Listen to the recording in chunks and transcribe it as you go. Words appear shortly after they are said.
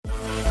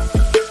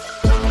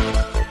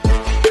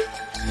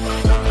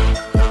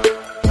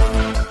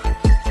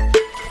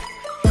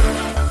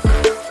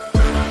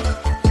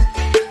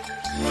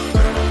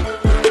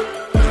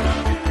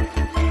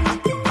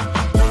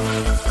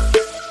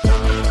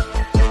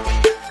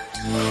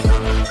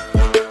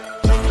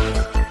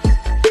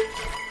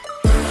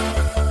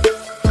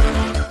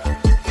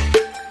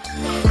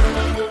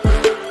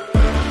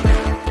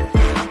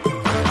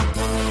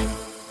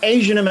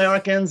Asian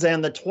Americans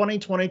and the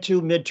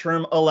 2022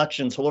 midterm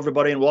elections. Hello,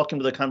 everybody, and welcome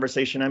to the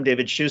conversation. I'm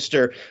David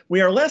Schuster. We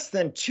are less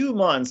than 2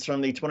 months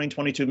from the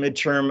 2022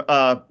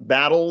 midterm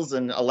battles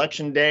and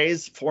election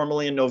days,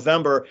 formally in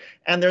November.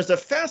 And there's a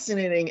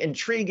fascinating,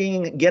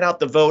 intriguing get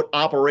out the vote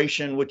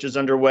operation which is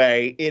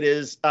underway. It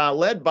is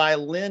led by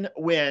Linh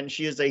Nguyen.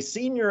 She is a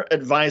senior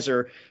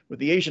advisor with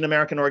the Asian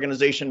American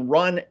organization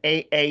Run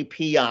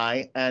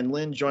AAPI. And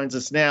Linh joins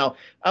us now.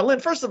 Linh,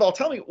 first of all,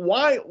 tell me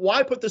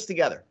why put this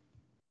together?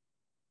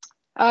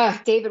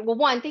 David, well,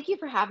 one, thank you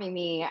for having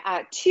me.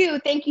 Two,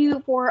 thank you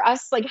for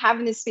us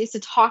having this space to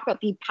talk about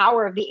the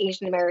power of the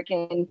Asian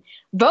American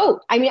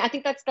vote. I mean, I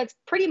think that's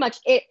pretty much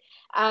it.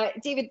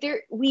 David,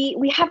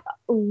 we have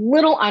a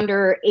little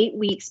under 8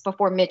 weeks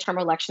before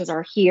midterm elections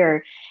are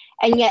here.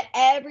 And yet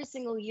every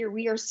single year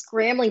we are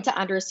scrambling to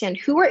understand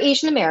who are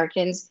Asian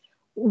Americans,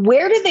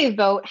 where do they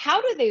vote, how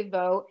do they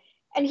vote?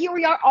 And here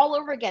we are all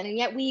over again. And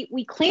yet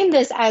we claim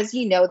this as,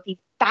 the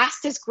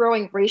fastest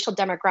growing racial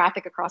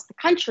demographic across the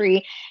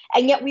country.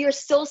 And yet we are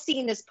still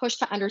seeing this push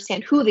to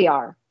understand who they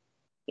are.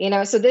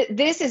 So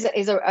this is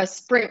a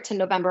sprint to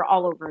November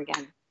all over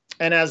again.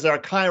 And as our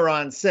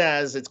Chiron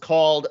says, it's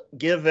called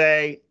Give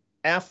a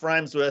F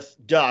rhymes with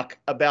duck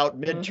about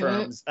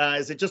midterms.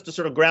 Is it just to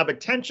sort of grab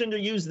attention to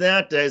use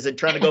that? Is it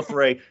trying to go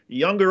for a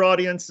younger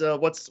audience?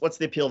 What's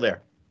the appeal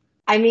there?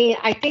 I mean,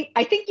 I think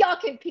y'all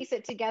can piece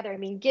it together. I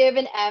mean, give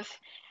an F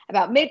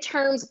about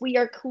midterms. We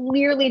are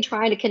clearly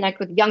trying to connect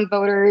with young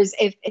voters.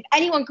 If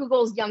anyone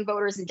Googles young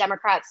voters and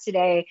Democrats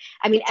today,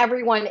 I mean,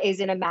 everyone is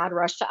in a mad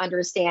rush to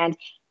understand,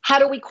 how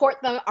do we court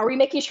them? Are we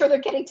making sure they're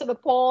getting to the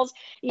polls?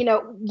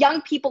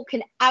 Young people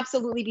can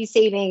absolutely be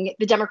saving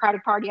the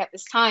Democratic Party at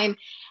this time.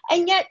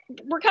 And yet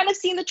we're kind of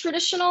seeing the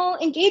traditional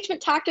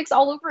engagement tactics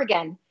all over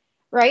again,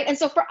 right? And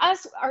so for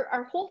us,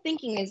 our whole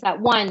thinking is that,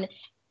 one,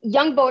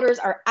 young voters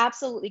are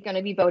absolutely going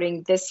to be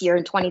voting this year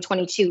in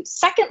 2022.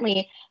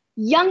 Secondly,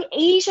 young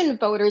Asian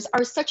voters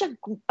are such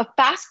a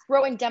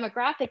fast-growing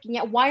demographic, and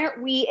yet why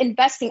aren't we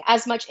investing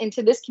as much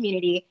into this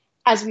community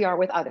as we are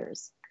with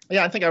others?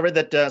 Yeah, I think I read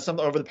that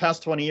over the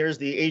past 20 years,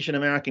 the Asian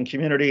American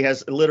community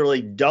has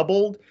literally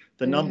doubled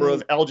the number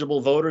of eligible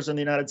voters in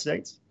the United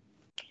States.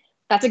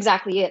 That's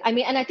exactly it. I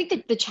mean, and I think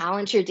that the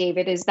challenge here,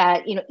 David, is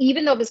that,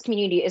 even though this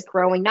community is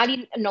growing, not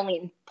only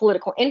in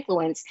political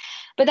influence,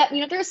 but that,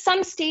 there are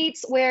some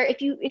states where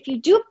if you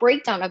do a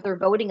breakdown of their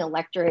voting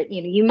electorate,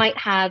 you might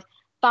have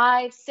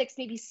 5, 6,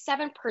 maybe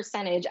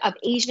 7% of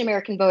Asian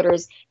American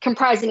voters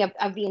comprising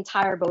of the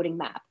entire voting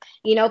map.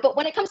 But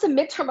when it comes to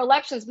midterm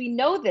elections, we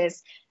know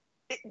this.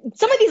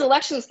 Some of these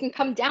elections can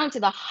come down to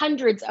the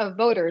hundreds of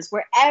voters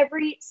where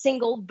every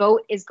single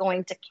vote is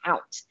going to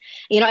count.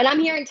 And I'm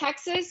here in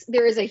Texas.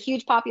 There is a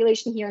huge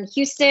population here in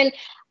Houston.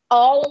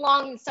 All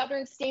along in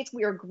southern states,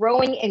 we are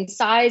growing in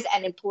size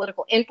and in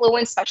political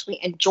influence, especially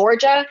in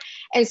Georgia.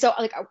 And so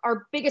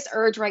our biggest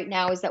urge right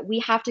now is that we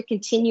have to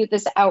continue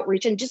this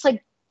outreach, and just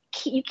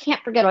you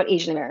can't forget about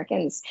Asian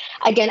Americans,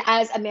 again,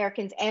 as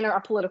Americans and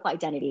our political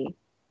identity.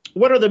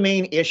 What are the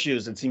main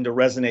issues that seem to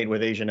resonate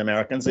with Asian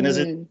Americans? And is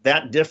it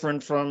that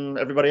different from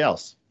everybody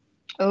else?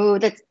 Oh,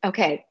 that's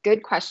okay.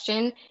 Good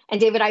question. And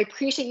David, I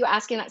appreciate you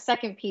asking that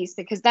second piece,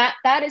 because that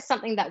is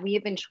something that we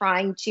have been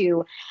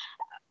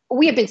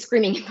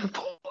screaming in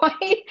the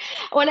void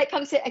when it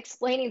comes to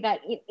explaining that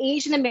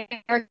Asian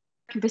American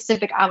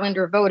Pacific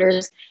Islander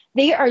voters,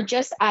 they are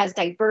just as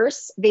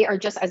diverse, they are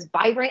just as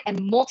vibrant and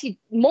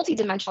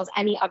multi-dimensional as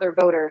any other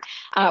voter.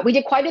 We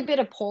did quite a bit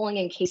of polling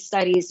and case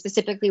studies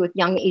specifically with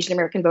young Asian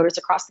American voters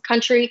across the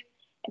country.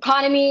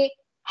 Economy,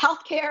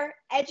 healthcare,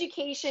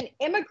 education,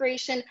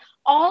 immigration,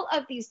 all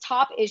of these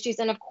top issues.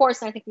 And of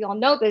course, and I think we all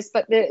know this,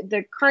 but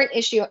the current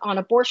issue on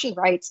abortion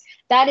rights,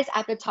 that is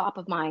at the top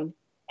of mind.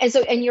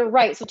 And you're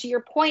right. So to your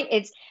point,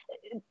 it's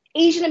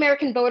Asian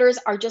American voters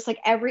are just like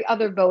every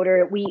other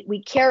voter.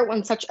 We care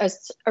on such a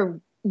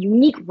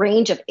unique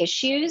range of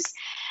issues.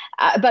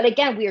 But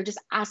again, we are just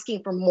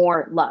asking for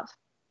more love.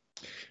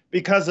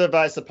 Because of,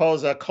 I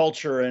suppose, a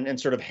culture and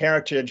sort of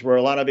heritage where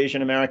a lot of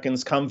Asian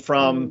Americans come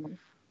from,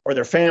 or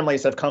their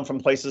families have come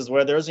from places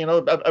where there's,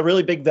 a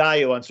really big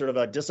value on sort of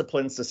a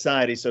disciplined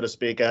society, so to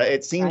speak.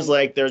 It seems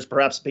like there's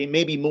perhaps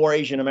maybe more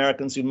Asian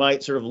Americans who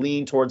might sort of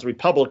lean towards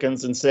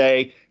Republicans and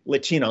say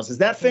Latinos. Is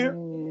that fair?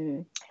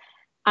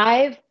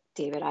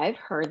 David, I've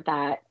heard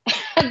that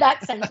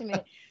that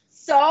sentiment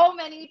so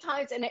many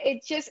times, and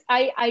it just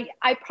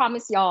I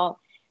promise y'all,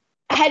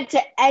 head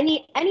to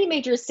any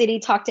major city,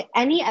 talk to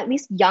any at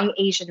least young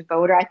Asian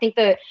voter. I think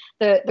the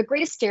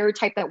greatest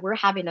stereotype that we're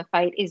having to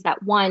fight is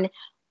that, one,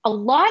 a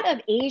lot of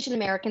Asian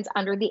Americans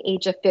under the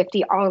age of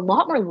 50 are a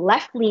lot more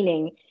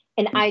left-leaning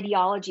in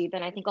ideology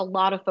than I think a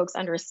lot of folks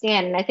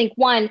understand. And I think,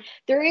 one,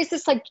 there is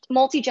this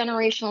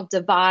multi-generational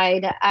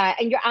divide,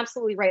 and you're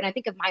absolutely right. And I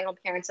think of my own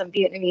parents, I'm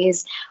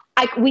Vietnamese.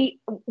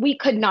 We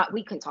couldn't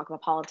talk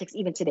about politics.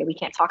 Even today, we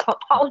can't talk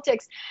about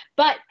politics,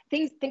 but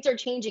things are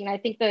changing. And I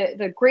think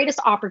the greatest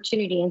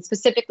opportunity, and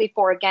specifically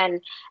for, again,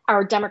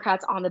 our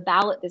Democrats on the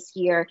ballot this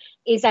year,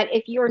 is that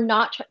if you're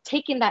not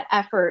taking that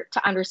effort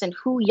to understand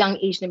who young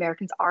Asian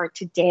Americans are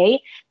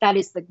today, that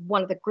is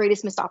one of the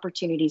greatest missed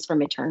opportunities for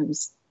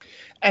midterms.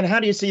 And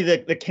how do you see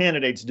the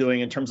candidates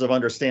doing in terms of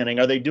understanding?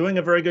 Are they doing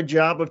a very good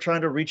job of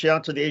trying to reach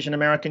out to the Asian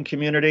American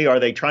community? Are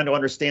they trying to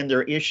understand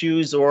their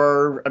issues?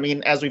 Or, I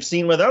mean, as we've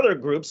seen with other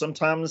groups,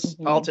 sometimes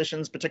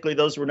politicians, particularly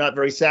those who are not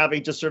very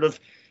savvy, just sort of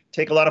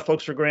take a lot of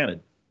folks for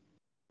granted.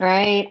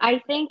 Right. I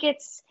think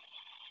it's,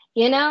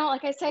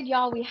 like I said,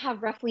 y'all, we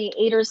have roughly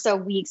 8 or so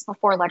weeks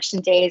before election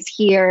days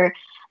here.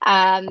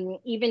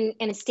 Even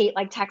in a state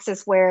like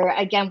Texas, where,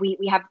 again, we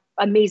have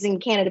amazing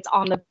candidates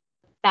on the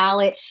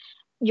ballot,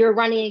 you're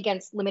running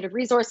against limited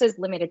resources,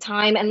 limited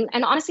time, and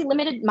honestly,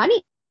 limited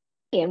money.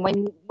 And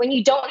when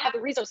you don't have the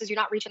resources, you're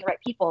not reaching the right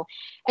people.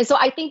 And so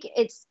I think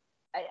it's,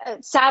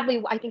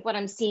 sadly, I think what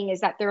I'm seeing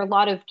is that there are a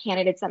lot of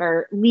candidates that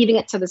are leaving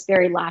it to this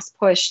very last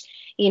push,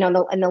 in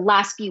the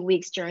last few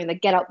weeks during the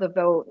get out the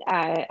vote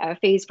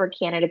phase for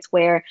candidates,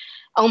 where,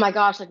 oh my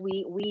gosh, like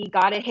we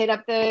got to hit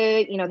up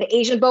the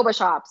Asian boba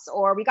shops,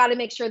 or we got to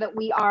make sure that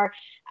we are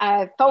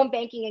phone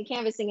banking and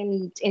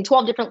canvassing in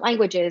 12 different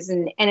languages.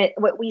 And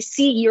what we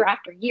see year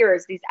after year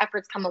is these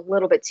efforts come a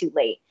little bit too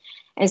late.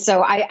 And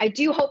so I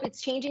do hope it's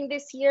changing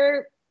this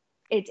year.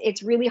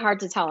 It's really hard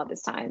to tell at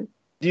this time.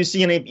 Do you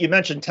see you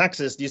mentioned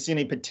Texas, do you see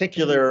any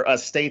particular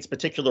states,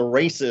 particular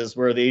races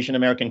where the Asian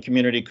American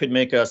community could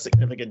make a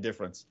significant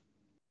difference?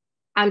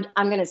 I'm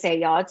going to say,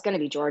 y'all, it's going to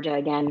be Georgia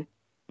again.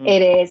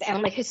 It is.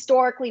 And like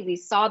historically, we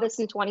saw this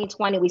in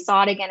 2020. We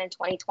saw it again in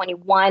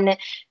 2021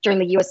 during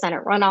the U.S.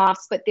 Senate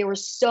runoffs. But there were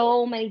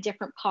so many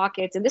different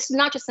pockets. And this is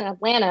not just in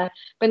Atlanta,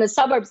 but in the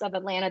suburbs of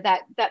Atlanta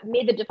that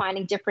made the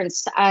defining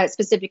difference,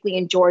 specifically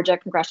in Georgia,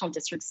 Congressional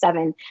District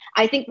 7.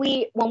 I think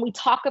when we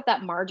talk of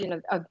that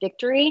margin of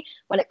victory,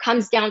 when it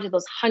comes down to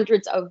those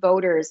hundreds of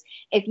voters,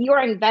 if you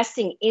are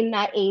investing in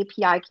that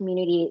AAPI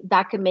community,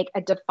 that could make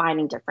a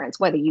defining difference,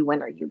 whether you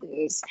win or you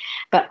lose.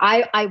 But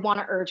I want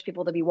to urge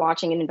people to be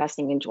watching and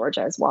investing in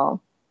Georgia as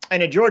well.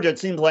 And in Georgia, it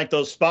seems like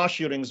those spa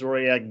shootings were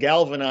a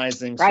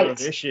galvanizing sort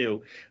of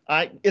issue.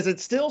 Is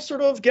it still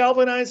sort of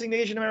galvanizing the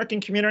Asian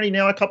American community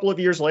now, a couple of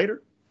years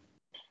later?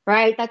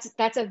 Right.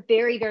 That's a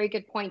very, very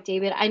good point,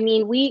 David. I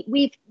mean,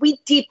 we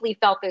deeply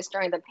felt this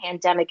during the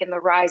pandemic and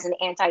the rise in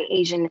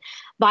anti-Asian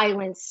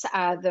violence,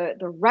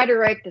 the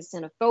rhetoric, the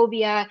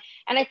xenophobia.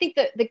 And I think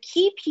the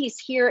key piece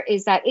here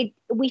is that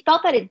we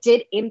felt that it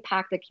did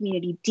impact the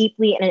community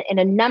deeply in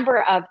a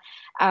number of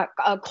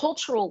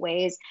cultural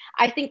ways.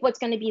 I think what's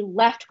going to be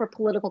left for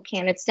political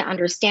candidates to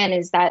understand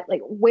is that,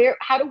 like,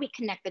 how do we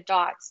connect the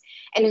dots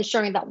and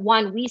ensuring that,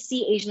 one, we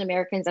see Asian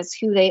Americans as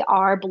who they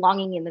are,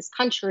 belonging in this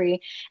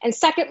country, and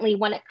secondly,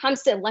 when it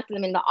comes to electing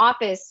them in the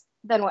office,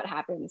 then what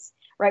happens,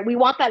 right? We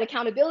want that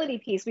accountability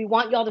piece. We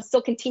want y'all to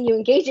still continue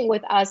engaging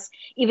with us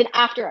even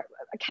after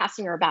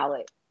casting our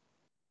ballot.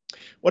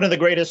 One of the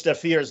greatest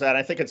fears that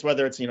I think it's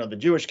whether it's, the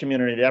Jewish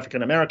community, the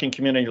African American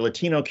community, the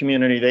Latino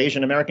community, the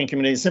Asian American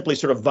community, is simply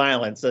sort of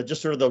violence,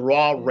 just sort of the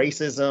raw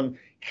racism,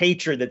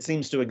 hatred that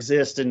seems to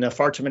exist in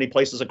far too many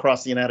places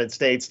across the United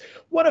States.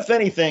 What, if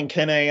anything,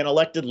 can an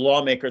elected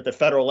lawmaker at the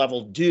federal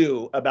level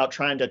do about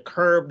trying to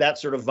curb that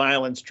sort of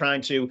violence,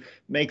 trying to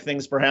make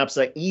things perhaps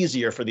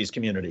easier for these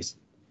communities?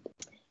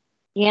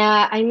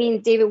 Yeah, I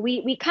mean, David,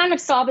 we kind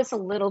of saw this a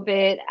little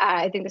bit.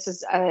 I think this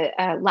was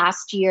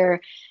last year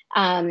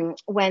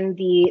when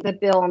the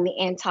bill on the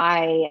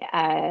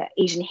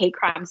anti-Asian hate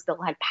crimes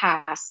bill had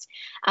passed.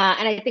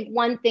 And I think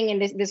one thing,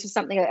 and this was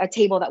something, a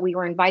table that we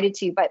were invited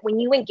to, but when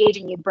you engage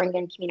and you bring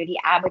in community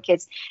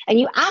advocates and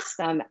you ask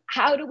them,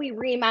 how do we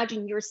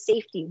reimagine your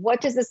safety? What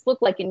does this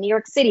look like in New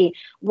York City?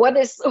 What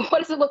does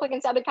it look like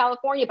in Southern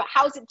California? But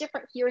how is it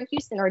different here in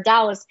Houston or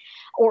Dallas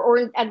or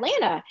in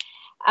Atlanta?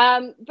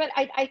 But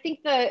I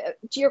think to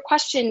your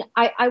question,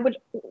 I would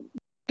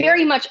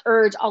very much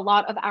urge a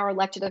lot of our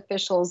elected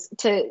officials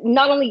to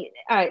not only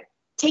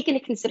take into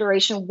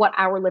consideration what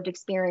our lived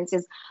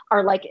experiences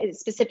are like,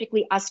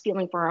 specifically us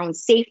feeling for our own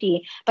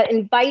safety, but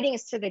inviting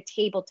us to the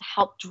table to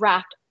help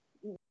draft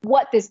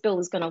what this bill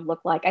is going to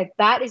look like.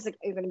 That is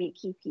going to be a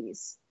key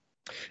piece.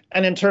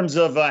 And in terms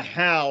of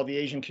how the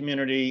Asian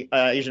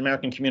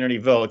American community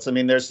votes, I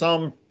mean, there's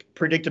some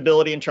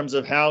predictability in terms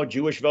of how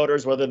Jewish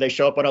voters, whether they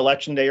show up on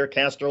election day or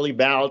cast early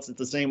ballots. It's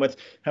the same with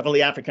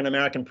heavily African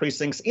American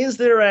precincts. Is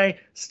there a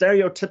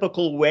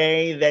stereotypical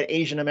way that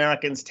Asian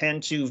Americans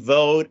tend to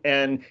vote,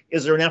 and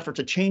is there an effort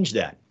to change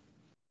that?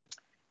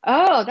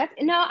 Oh,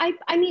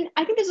 I mean,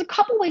 I think there's a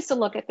couple ways to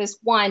look at this.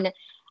 One,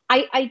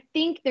 I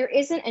think there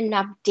isn't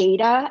enough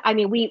data. I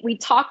mean, we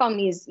talk on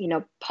these,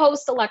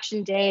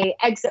 post-election day,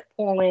 exit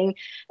polling,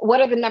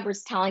 what are the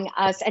numbers telling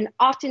us? And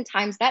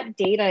oftentimes that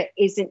data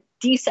isn't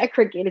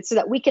desegregated so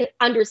that we can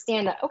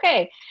understand that,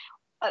 okay,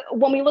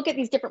 when we look at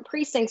these different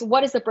precincts,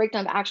 what is the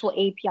breakdown of actual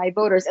API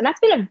voters? And that's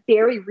been a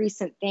very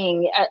recent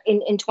thing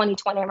in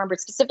 2020. I remember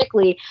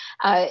specifically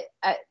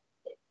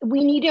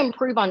we need to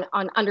improve on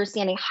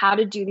understanding how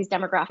to do these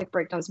demographic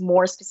breakdowns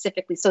more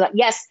specifically so that,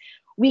 yes,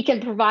 we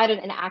can provide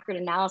an accurate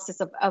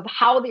analysis of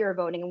how they are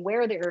voting and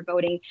where they are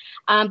voting.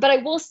 But I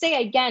will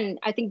say again,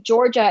 I think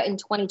Georgia in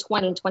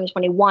 2020 and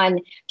 2021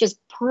 just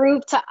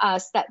proved to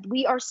us that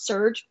we are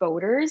surge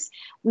voters.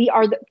 We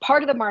are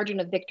part of the margin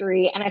of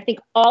victory. And I think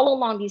all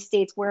along these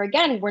states where,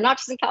 again, we're not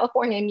just in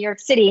California and New York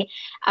City,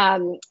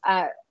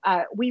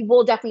 we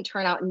will definitely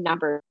turn out in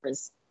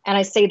numbers. And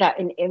I say that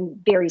in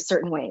very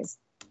certain ways.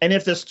 And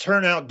if this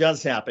turnout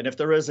does happen, if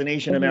there is an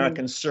Asian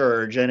American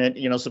surge and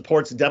it,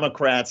 supports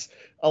Democrats,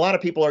 a lot of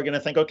people are going to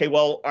think, okay,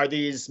 well, are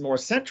these more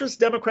centrist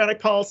Democratic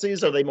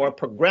policies? Are they more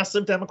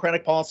progressive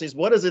Democratic policies?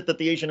 What is it that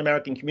the Asian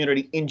American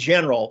community in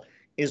general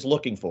is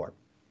looking for?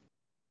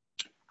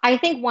 I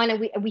think one,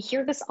 and we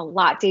hear this a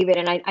lot, David,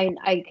 and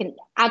I can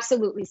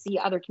absolutely see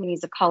other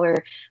communities of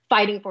color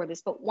fighting for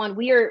this. But one,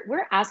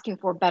 we're asking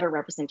for better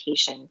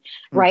representation,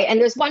 right? And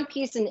there's one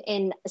piece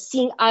in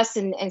seeing us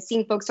and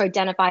seeing folks who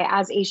identify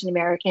as Asian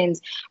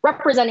Americans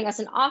representing us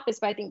in office.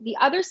 But I think the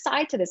other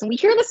side to this, and we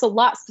hear this a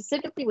lot,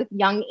 specifically with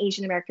young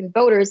Asian American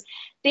voters,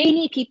 they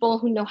need people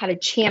who know how to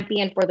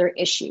champion for their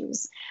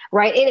issues,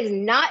 right? It is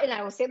not, and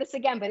I will say this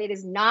again, but it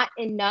is not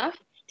enough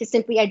to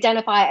simply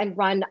identify and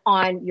run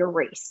on your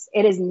race.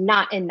 It is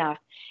not enough.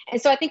 And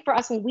so I think for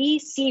us, when we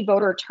see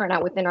voter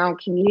turnout within our own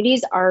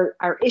communities, our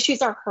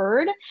issues are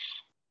heard.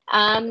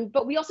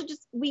 But we also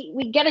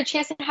we get a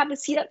chance to have a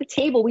seat at the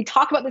table. We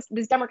talk about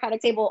this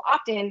Democratic table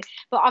often,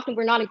 but often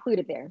we're not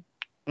included there.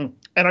 And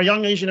our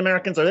young Asian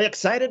Americans, are they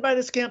excited by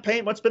this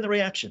campaign? What's been the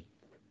reaction?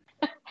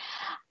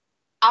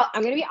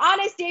 I'm going to be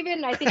honest, David,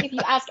 and I think if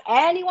you ask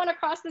anyone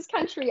across this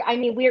country, I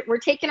mean, we're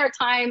taking our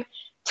time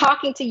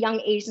talking to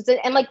young Asians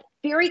and like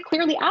very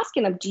clearly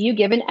asking them, do you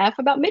give an F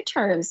about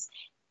midterms?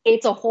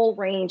 It's a whole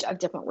range of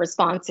different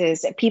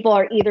responses. People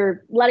are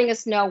either letting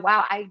us know,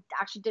 wow, I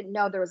actually didn't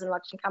know there was an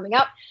election coming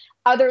up.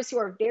 Others who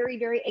are very,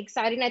 very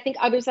excited. And I think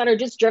others that are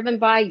just driven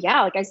by,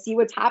 like I see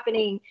what's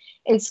happening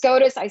in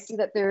SCOTUS. I see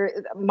that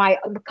my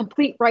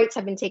complete rights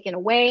have been taken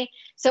away.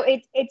 So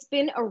it's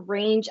been a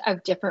range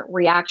of different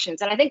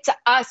reactions. And I think to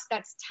us,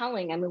 that's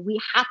telling. I mean, we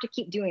have to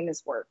keep doing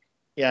this work.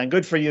 Yeah, and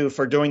good for you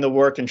for doing the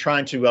work and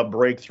trying to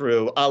break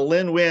through.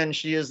 Lynn Nguyen,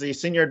 she is the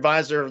senior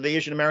advisor of the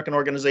Asian American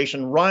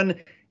organization Run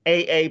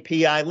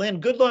AAPI. Lynn,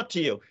 good luck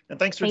to you, and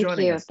thanks for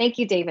joining us. Thank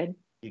you, David.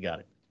 You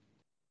got it.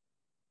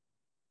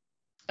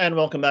 And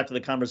welcome back to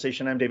the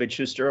conversation. I'm David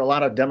Schuster. A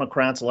lot of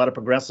Democrats, a lot of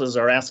progressives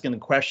are asking the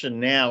question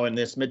now in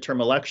this midterm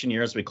election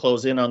year as we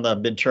close in on the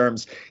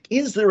midterms,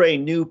 is there a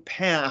new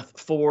path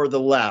for the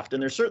left?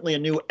 And there's certainly a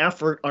new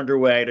effort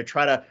underway to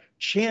try to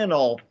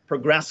channel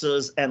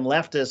progressives and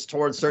leftists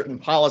towards certain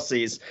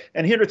policies.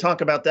 And here to talk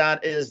about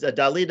that is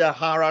Dalida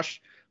Harash.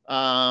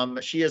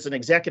 She is an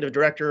executive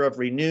director of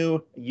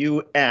Renew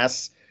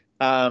US.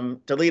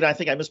 Dalida, I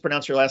think I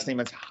mispronounced your last name.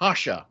 It's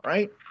Hasha,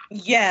 right?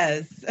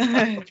 Yes.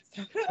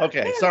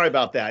 Okay, sorry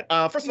about that.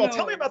 First of all,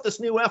 tell me about this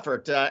new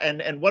effort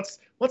and what's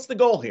the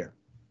goal here?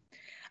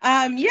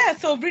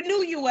 So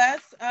Renew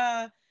US,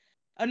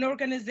 an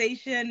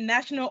organization,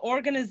 national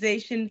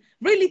organization,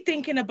 really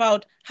thinking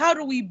about how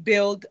do we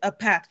build a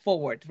path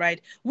forward,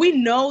 right? We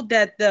know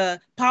that the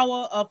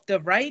power of the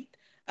right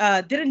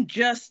didn't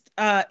just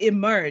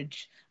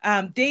emerge.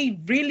 They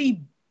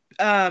really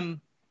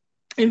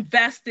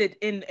invested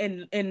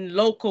in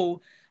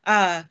local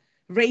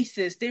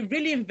races. They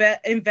really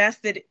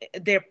invested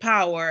their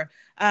power.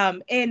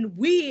 And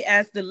we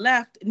as the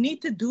left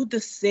need to do the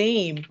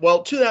same.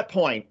 Well, to that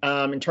point,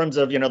 in terms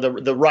of,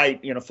 the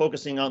right,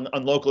 focusing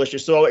on local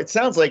issues. So it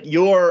sounds like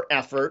your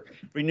effort,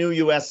 Renew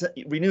US,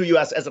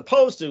 as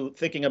opposed to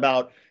thinking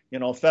about,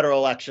 federal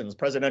elections,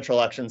 presidential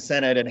elections,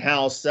 Senate and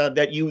House,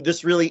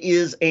 this really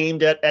is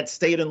aimed at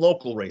state and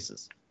local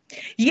races.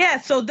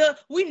 Yeah. So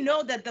we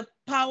know that the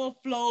power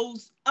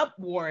flows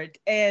upward,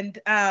 and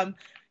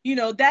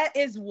that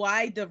is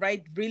why the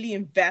right really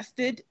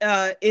invested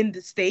in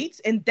the states.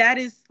 And that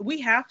is,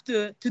 we have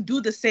to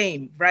do the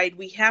same, right?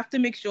 We have to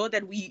make sure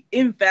that we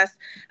invest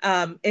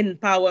in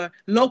power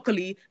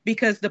locally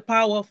because the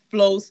power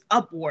flows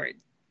upward.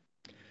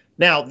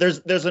 Now,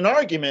 there's an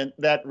argument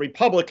that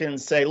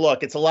Republicans say,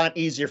 look, it's a lot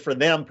easier for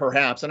them,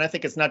 perhaps, and I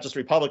think it's not just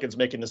Republicans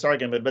making this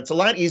argument, but it's a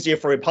lot easier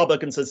for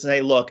Republicans to say,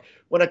 look,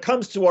 when it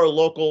comes to our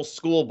local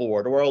school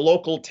board or our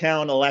local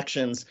town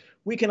elections,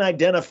 we can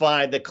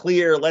identify the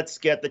clear, let's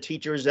get the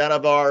teachers out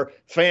of our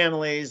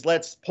families,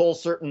 let's pull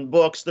certain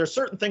books. There's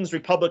certain things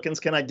Republicans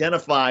can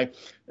identify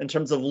in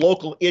terms of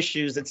local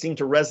issues that seem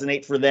to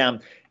resonate for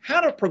them.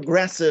 How do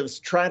progressives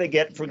try to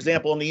get, for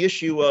example, on the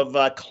issue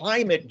of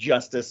climate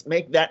justice,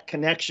 make that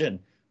connection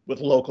with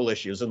local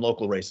issues and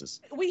local races?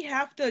 We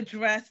have to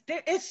address,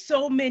 there is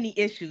so many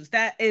issues.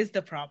 That is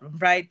the problem,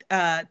 right?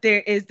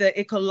 There is the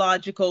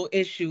ecological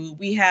issue.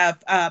 We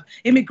have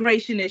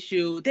immigration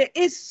issue. There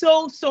is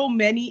so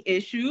many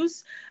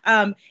issues.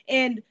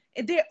 And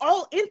they're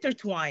all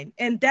intertwined,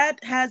 and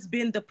that has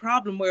been the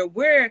problem where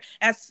we're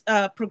as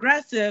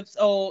progressives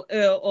or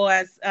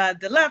as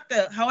the left,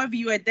 however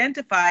you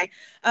identify,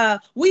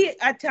 we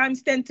at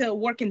times tend to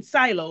work in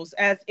silos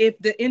as if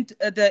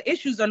the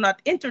issues are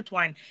not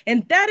intertwined,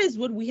 and that is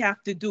what we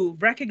have to do: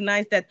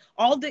 recognize that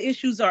all the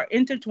issues are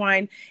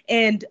intertwined,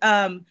 and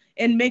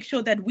make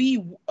sure that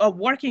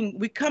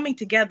we're coming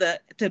together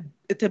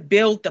to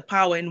build the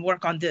power and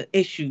work on the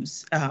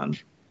issues.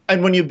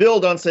 And when you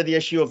build on, say, the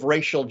issue of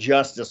racial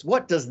justice,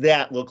 what does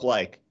that look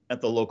like at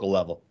the local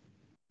level?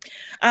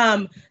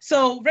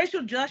 So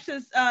racial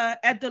justice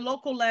at the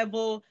local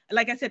level,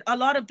 like I said, a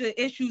lot of the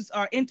issues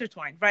are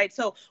intertwined, right?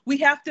 So we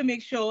have to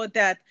make sure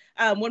that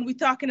when we're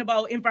talking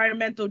about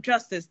environmental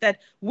justice, that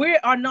we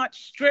are not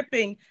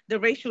stripping the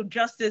racial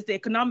justice, the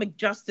economic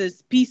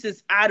justice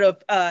pieces out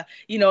of,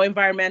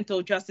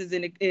 environmental justice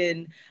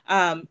in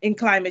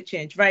climate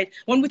change, right?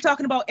 When we're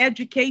talking about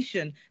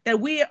education, that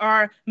we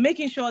are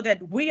making sure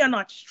that we are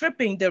not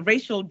stripping the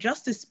racial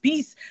justice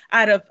piece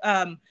out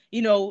of,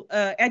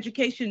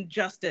 education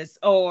justice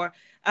or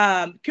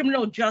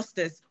criminal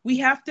justice. We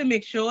have to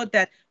make sure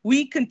that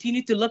we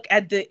continue to look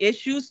at the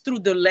issues through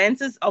the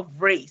lenses of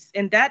race.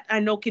 And that I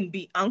know can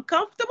be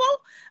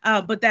uncomfortable,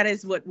 but that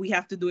is what we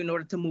have to do in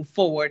order to move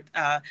forward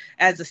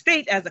as a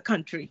state, as a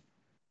country.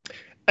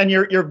 And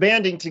you're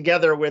banding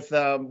together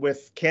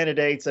with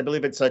candidates. I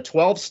believe it's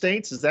 12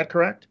 states. Is that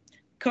correct?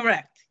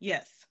 Correct.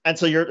 Yes. And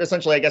so you're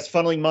essentially, I guess,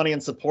 funneling money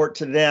and support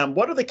to them.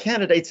 What do the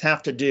candidates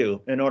have to do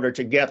in order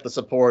to get the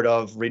support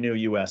of Renew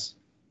US?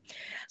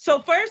 So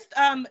first,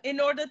 in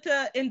order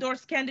to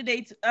endorse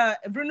candidates,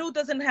 Renew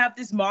doesn't have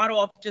this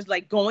model of just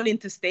like going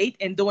into state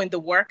and doing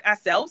the work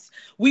ourselves.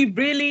 We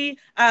really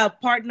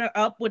partner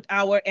up with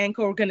our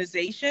anchor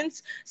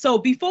organizations. So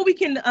before we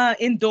can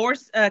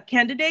endorse a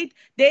candidate,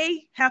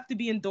 they have to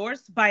be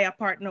endorsed by a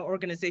partner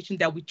organization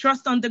that we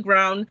trust on the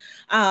ground.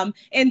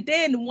 And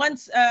then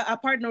once a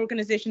partner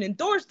organization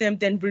endorsed them,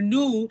 then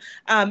Renew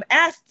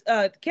asked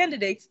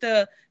candidates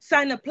to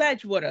sign a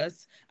pledge with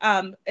us.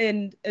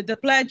 And the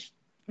pledge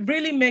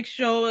really make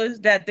sure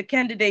that the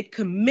candidate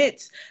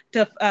commits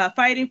to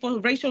fighting for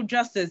racial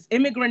justice,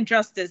 immigrant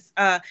justice,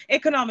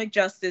 economic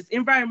justice,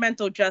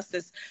 environmental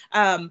justice.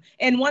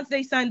 And once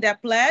they sign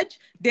that pledge,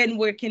 then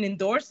we can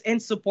endorse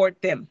and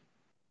support them.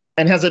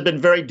 And has it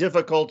been very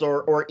difficult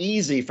or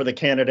easy for the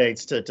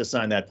candidates to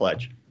sign that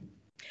pledge?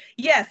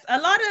 Yes, a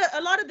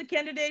lot of the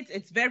candidates,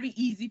 it's very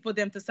easy for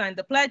them to sign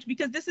the pledge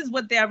because this is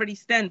what they already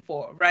stand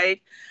for,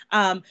 right?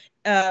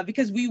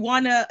 Because we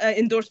want to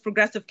endorse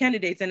progressive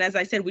candidates. And as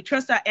I said, we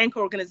trust our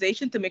anchor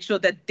organization to make sure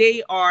that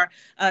they are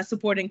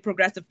supporting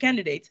progressive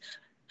candidates.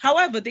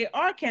 However, there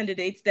are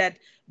candidates that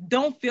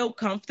don't feel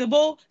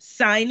comfortable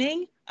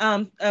signing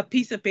a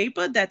piece of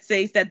paper that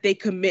says that they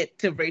commit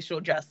to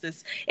racial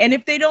justice. And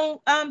if they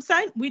don't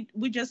sign,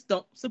 we just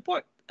don't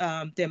support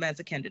them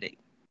as a candidate.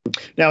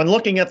 Now, in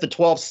looking at the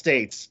 12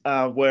 states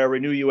where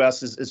Renew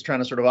US is trying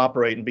to sort of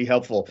operate and be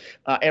helpful,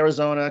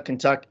 Arizona,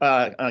 Kentucky,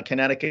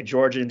 Connecticut,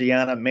 Georgia,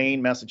 Indiana,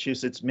 Maine,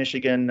 Massachusetts,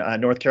 Michigan,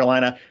 North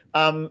Carolina.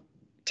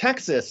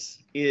 Texas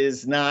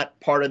is not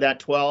part of that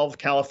 12.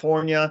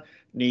 California,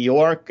 New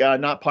York,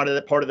 not part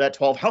of that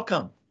 12. How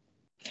come?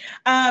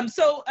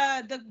 So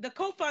the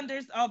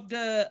co-founders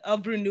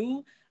of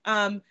Renew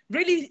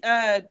really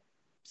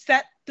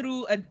sat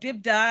through a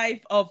deep dive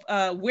of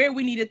where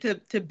we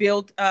needed to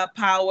build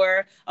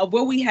power, of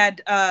where we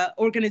had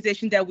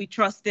organizations that we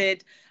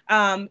trusted.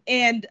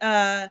 And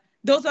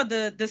those are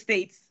the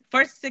states,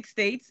 first 6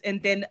 states.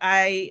 And then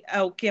I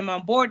came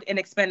on board and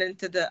expanded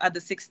into the other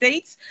 6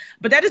 states.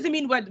 But that doesn't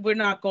mean we're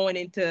not going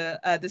into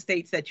the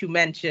states that you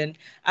mentioned.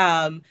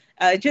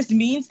 It just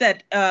means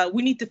that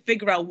we need to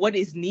figure out what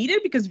is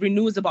needed because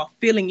Renew is about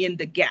filling in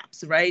the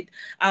gaps, right?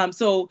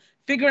 So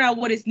figuring out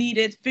what is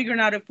needed, figuring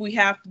out if we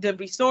have the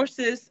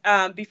resources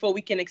before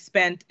we can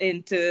expand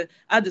into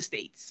other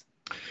states.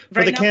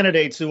 For the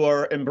candidates who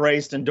are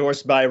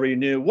endorsed by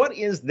Renew, what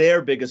is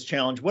their biggest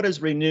challenge? What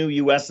is Renew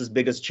US's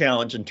biggest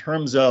challenge in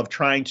terms of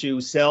trying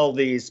to sell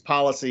these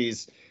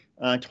policies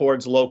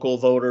towards local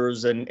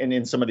voters and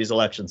in some of these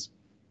elections?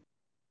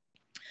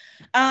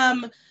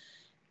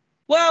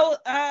 Well,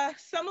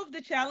 some of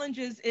the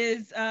challenges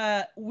is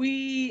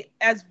we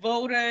as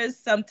voters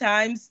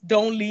sometimes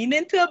don't lean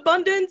into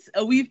abundance.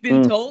 We've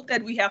been told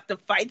that we have to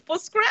fight for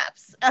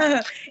scraps.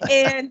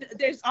 And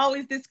there's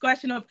always this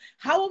question of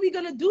how are we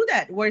going to do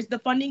that? Where's the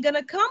funding going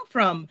to come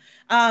from?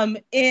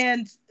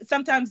 And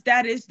sometimes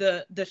that is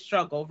the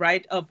struggle,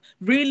 right? Of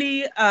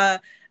really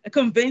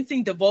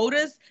convincing the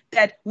voters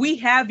that we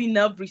have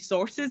enough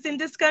resources in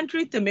this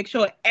country to make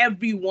sure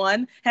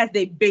everyone has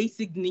their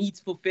basic needs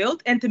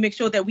fulfilled and to make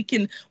sure that we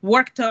can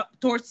work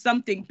towards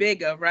something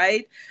bigger,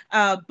 right?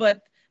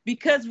 But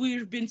because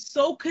we've been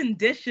so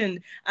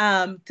conditioned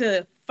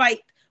to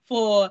fight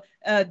for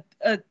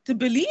to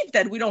believe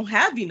that we don't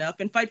have enough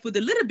and fight for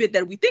the little bit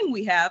that we think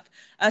we have,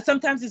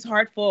 sometimes it's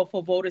hard for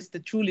voters to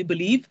truly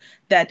believe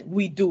that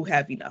we do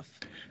have enough.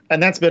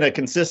 And that's been a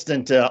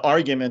consistent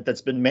argument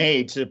that's been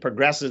made to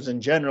progressives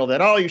in general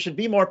that, oh, you should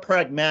be more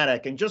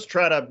pragmatic and just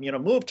try to,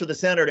 move to the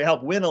center to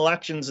help win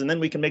elections, and then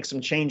we can make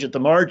some change at the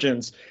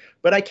margins.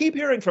 But I keep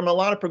hearing from a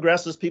lot of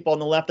progressives, people on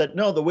the left, that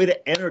no, the way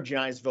to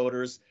energize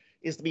voters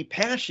is to be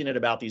passionate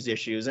about these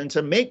issues and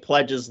to make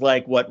pledges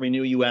like what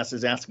Renew US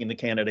is asking the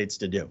candidates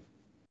to do.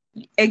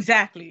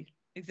 Exactly.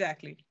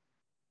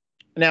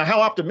 Now, how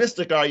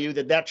optimistic are you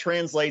that that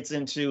translates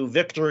into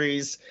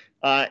victories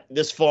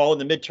this fall in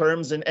the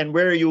midterms, and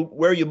where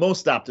are you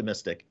most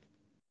optimistic?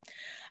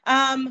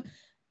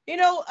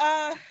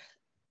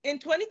 In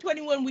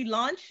 2020, when we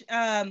launched,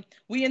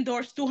 we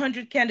endorsed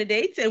 200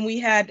 candidates, and we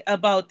had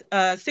about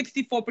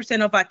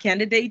 64% of our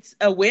candidates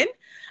win.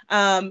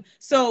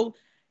 So,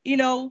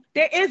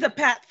 there is a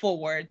path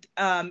forward,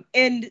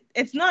 and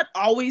it's not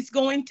always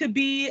going to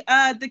be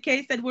the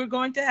case that we're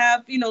going to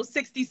have,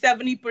 60,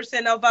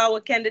 70% of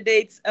our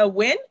candidates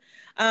win.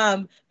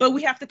 But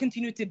we have to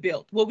continue to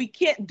build. What we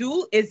can't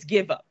do is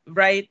give up,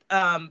 right?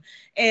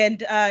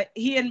 And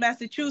here in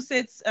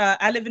Massachusetts,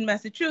 I live in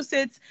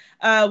Massachusetts,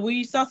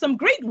 we saw some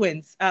great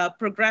wins,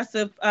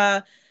 progressive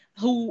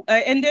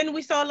and then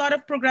we saw a lot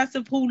of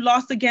progressive who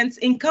lost against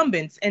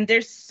incumbents. And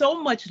there's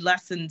so much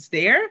lessons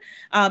there.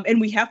 And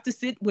we have to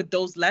sit with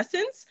those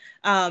lessons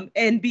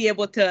and be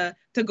able to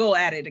go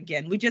at it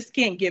again. We just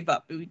can't give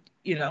up.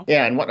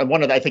 Yeah, and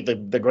one of I think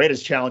the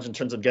greatest challenge in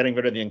terms of getting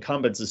rid of the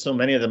incumbents is so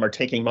many of them are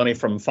taking money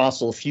from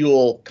fossil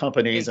fuel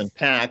companies and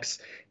PACs,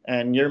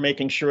 and you're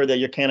making sure that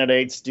your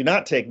candidates do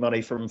not take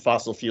money from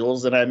fossil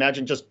fuels. And I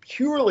imagine just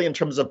purely in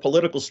terms of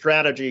political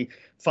strategy,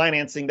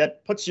 financing,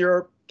 that puts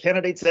your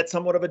candidates at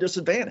somewhat of a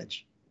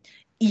disadvantage.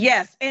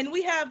 Yes, and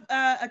we have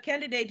a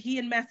candidate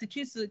here in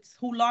Massachusetts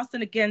who lost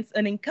against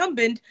an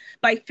incumbent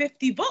by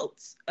 50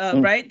 votes,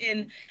 right?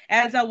 And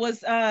as I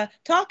was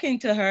talking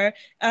to her,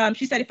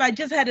 she said, if I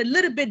just had a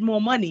little bit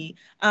more money,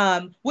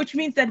 which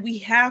means that we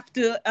have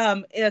to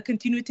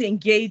continue to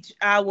engage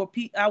our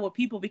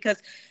people, because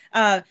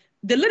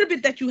the little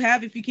bit that you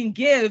have, if you can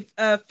give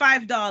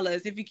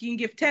 $5, if you can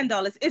give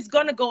 $10, it's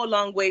going to go a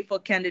long way for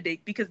a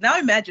candidate. Because now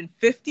imagine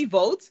 50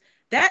 votes,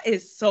 that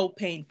is so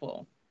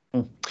painful.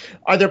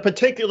 Are there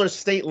particular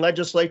state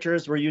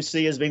legislatures where you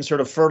see as being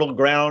sort of fertile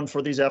ground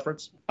for these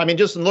efforts? I mean,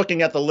 just in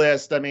looking at the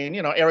list, I mean,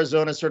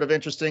 Arizona is sort of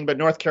interesting, but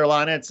North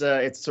Carolina,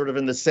 it's sort of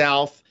in the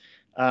South.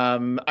 I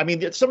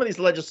mean, some of these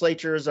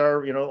legislatures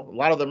are, a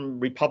lot of them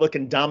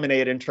Republican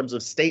dominated in terms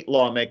of state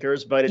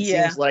lawmakers, but it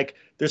seems like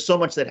there's so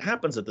much that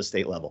happens at the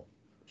state level.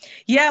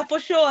 Yeah,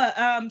 for sure.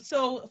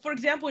 So, for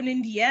example, in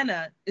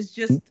Indiana, it's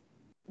just,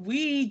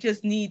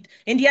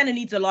 Indiana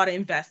needs a lot of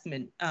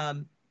investment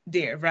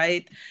there,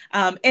 right?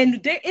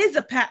 And there is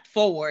a path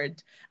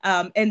forward,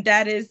 and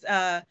that is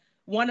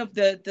one of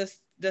the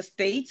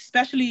states,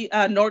 especially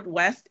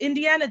Northwest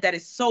Indiana, that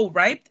is so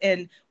ripe,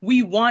 and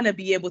we want to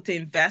be able to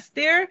invest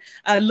there,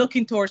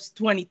 looking towards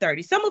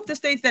 2030. Some of the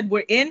states that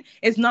we're in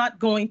is not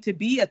going to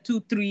be a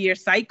 2-3 year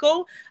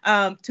cycle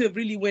to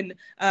really win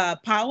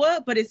power,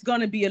 but it's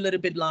going to be a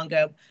little bit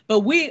longer.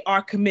 But we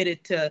are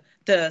committed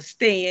to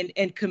staying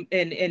and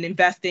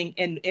investing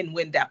and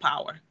win that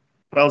power.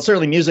 Well, it's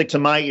certainly music to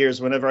my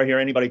ears whenever I hear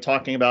anybody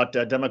talking about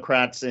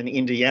Democrats in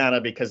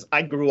Indiana, because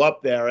I grew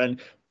up there.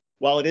 And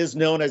while it is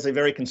known as a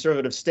very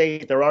conservative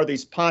state, there are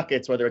these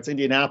pockets, whether it's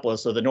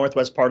Indianapolis or the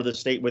northwest part of the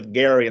state with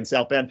Gary and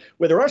South Bend,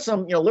 where there are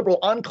some liberal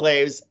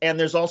enclaves. And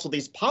there's also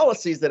these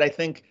policies that I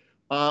think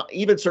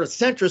even sort of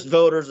centrist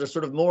voters are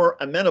sort of more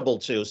amenable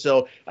to.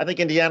 So I think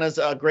Indiana's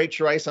a great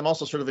choice. I'm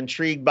also sort of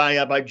intrigued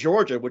by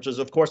Georgia, which is,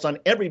 of course, on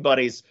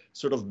everybody's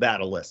sort of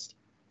battle list.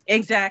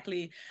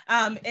 Exactly.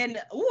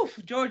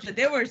 Georgia,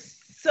 there was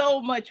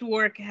so much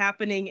work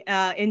happening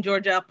in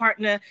Georgia. Our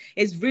partner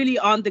is really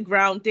on the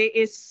ground. There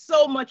is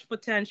so much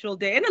potential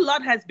there, and a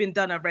lot has been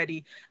done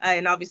already.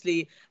 And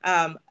obviously,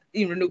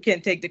 Renew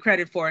can't take the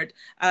credit for it,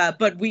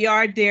 but we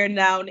are there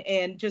now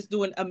and just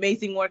doing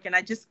amazing work. And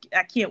I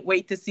can't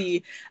wait to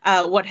see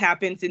what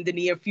happens in the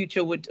near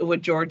future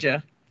with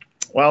Georgia.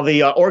 Well,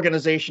 the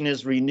organization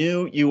is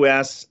Renew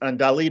US, and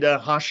Dalida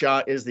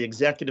Hasha is the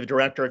executive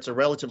director. It's a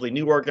relatively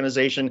new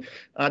organization.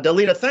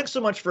 Dalida, thanks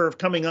so much for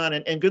coming on,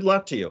 and good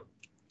luck to you.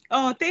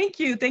 Oh, thank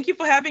you. Thank you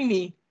for having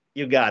me.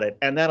 You got it.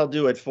 And that'll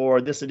do it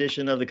for this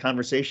edition of The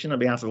Conversation. On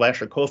behalf of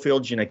Asher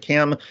Cofield, Gina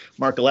Kim,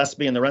 Mark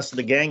Gillespie, and the rest of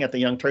the gang at the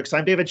Young Turks,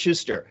 I'm David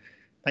Schuster.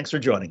 Thanks for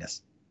joining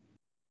us.